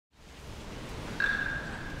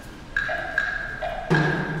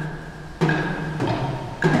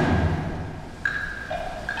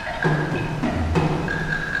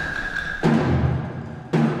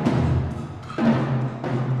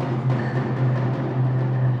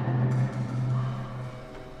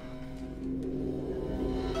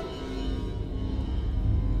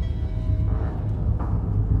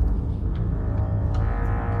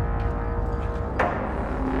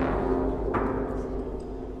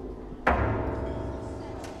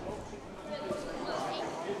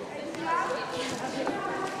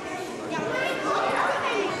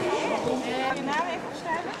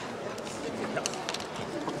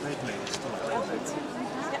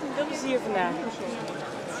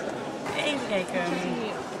Even kijken.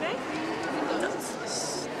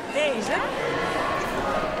 Deze.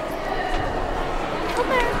 Kom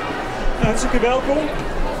maar. Hartstikke welkom. Je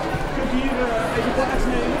kunt hier even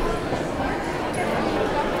plaatsnemen.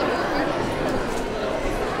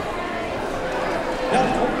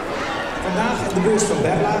 Welkom. Vandaag in de Beurs van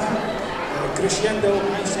Berlage. Crescendo,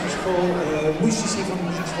 Einsteinschool, muzici van de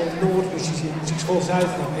Muziekschool Noord, muzici van de Muziekschool Zuid.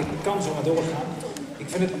 Nou, ik kan zo maar doorgaan. Ik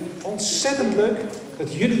vind het ontzettend leuk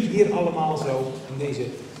dat jullie hier allemaal zo in deze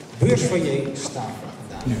beursfoyer staan.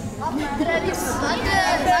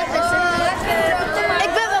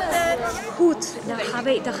 Ik ben wel goed.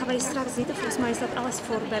 Dan gaan wij straks zitten. Volgens mij is dat alles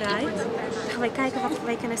voorbereid. Dan gaan wij kijken wat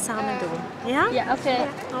wij kunnen samen doen. Ja? Ja, oké.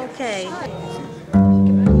 Oké.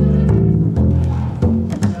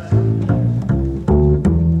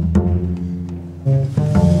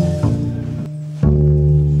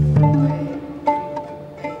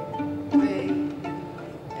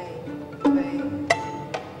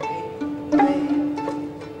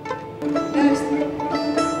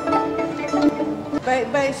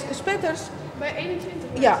 Bij spetters? Bij 21.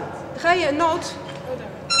 Ja. Ga je een noot?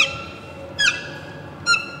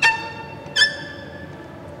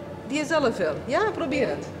 Die je zelf wil. Ja, probeer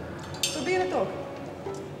het. Probeer het ook.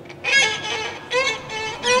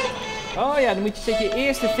 Oh ja, dan zet je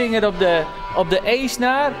eerste vinger op de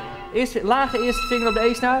E-snaar. Lage eerste vinger op de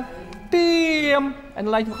E-snaar. Tiam. En dan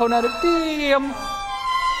laat je hem gewoon naar de tiam.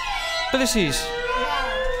 Precies.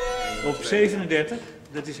 Op 37,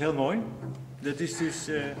 dat is heel mooi. Dat is dus...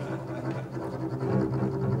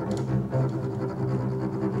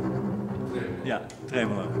 Ja,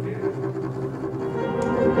 tremolo.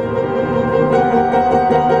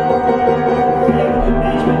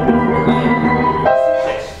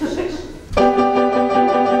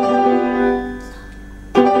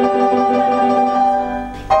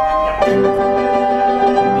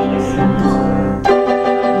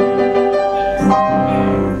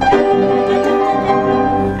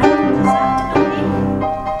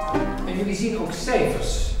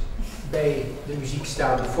 Bij de muziek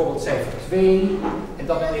staat bijvoorbeeld cijfer 2 en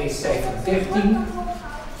dan ineens cijfer 13.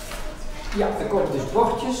 Ja, er komen dus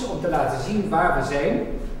bordjes om te laten zien waar we zijn.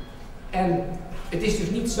 En het is dus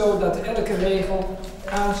niet zo dat elke regel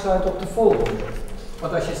aansluit op de volgende.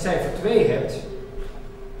 Want als je cijfer 2 hebt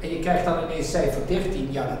en je krijgt dan ineens cijfer 13,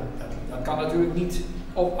 ja, dan kan natuurlijk niet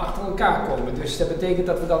achter elkaar komen. Dus dat betekent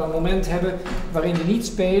dat we dan een moment hebben waarin we niet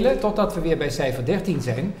spelen totdat we weer bij cijfer 13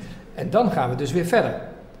 zijn. En dan gaan we dus weer verder.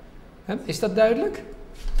 Is dat duidelijk?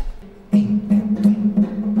 1 en 2.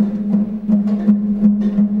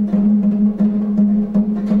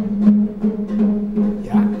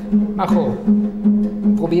 Ja, maar gewoon.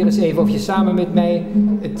 Probeer eens even of je samen met mij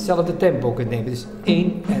hetzelfde tempo kunt nemen. Dus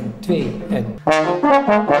 1 en 2 en...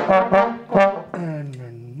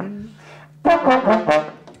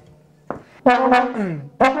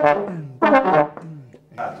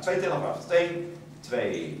 Ja, 2 tellen wacht. 1,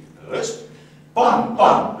 2, rust. Pam,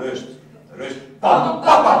 pam, rust. Rust. Pam,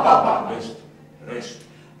 pam, pam, pam, pam, rust. Rust.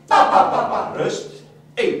 Pam, pam, pam, pam, rust.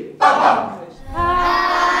 1, pam, pam.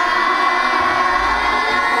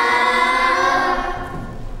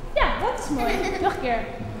 Ja, dat is mooi. Nog een keer.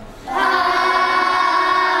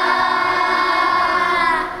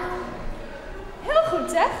 Heel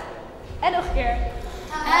goed zeg. En nog een keer.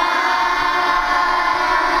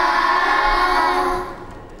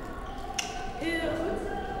 Heel goed.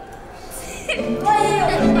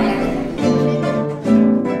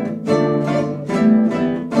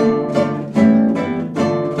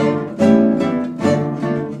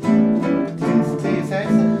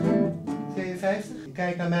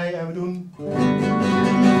 Kijk naar mij en we doen.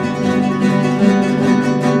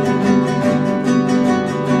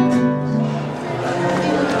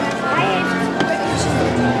 Hij heeft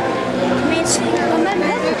mensen van mij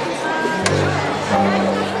met.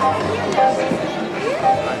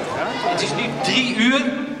 Het is nu 3 uur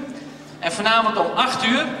en vanavond om 8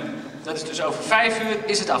 uur, dat is dus over 5 uur,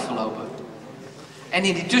 is het afgelopen. En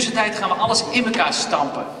in die tussentijd gaan we alles in elkaar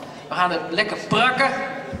stampen. We gaan het lekker prakken,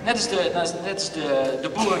 net als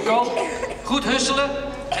de boerenkool. Goed husselen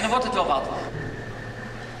en dan wordt het wel wat.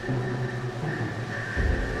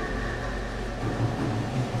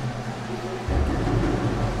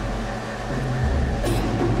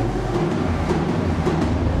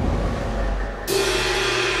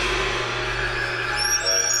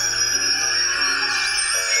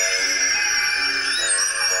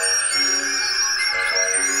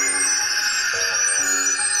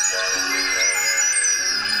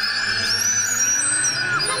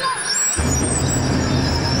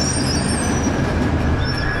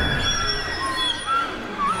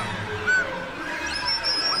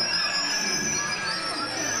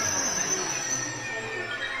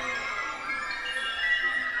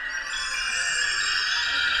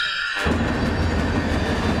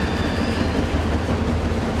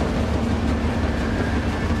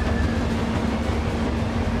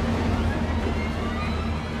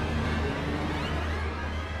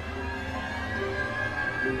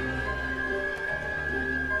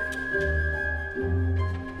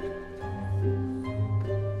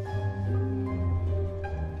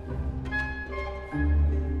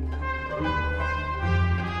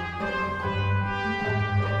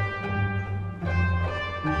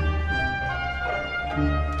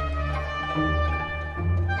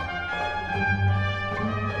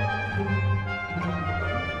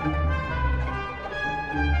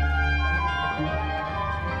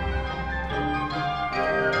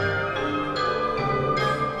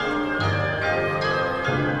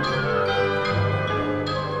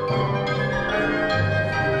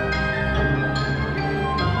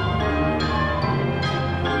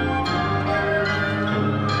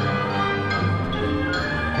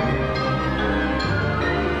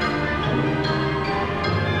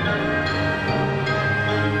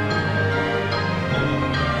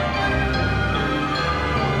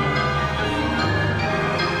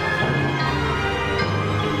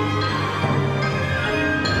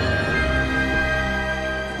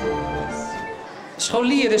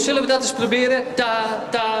 scholieren. Zullen we dat eens proberen? Ta,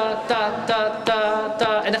 ta, ta, ta, ta,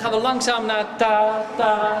 ta. En dan gaan we langzaam naar ta,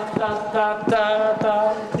 ta, ta, ta, ta,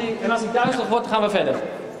 ta. En als ik duizelig word, dan gaan we verder.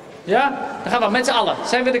 Ja? Dan gaan we met z'n allen.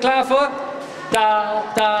 Zijn we er klaar voor? Ta,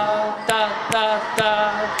 ta, ta, ta, ta,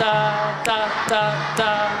 ta, ta, ta,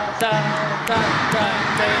 ta, ta, ta, ta, ta, ta, ta, ta,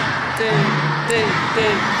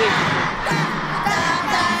 ta, ta.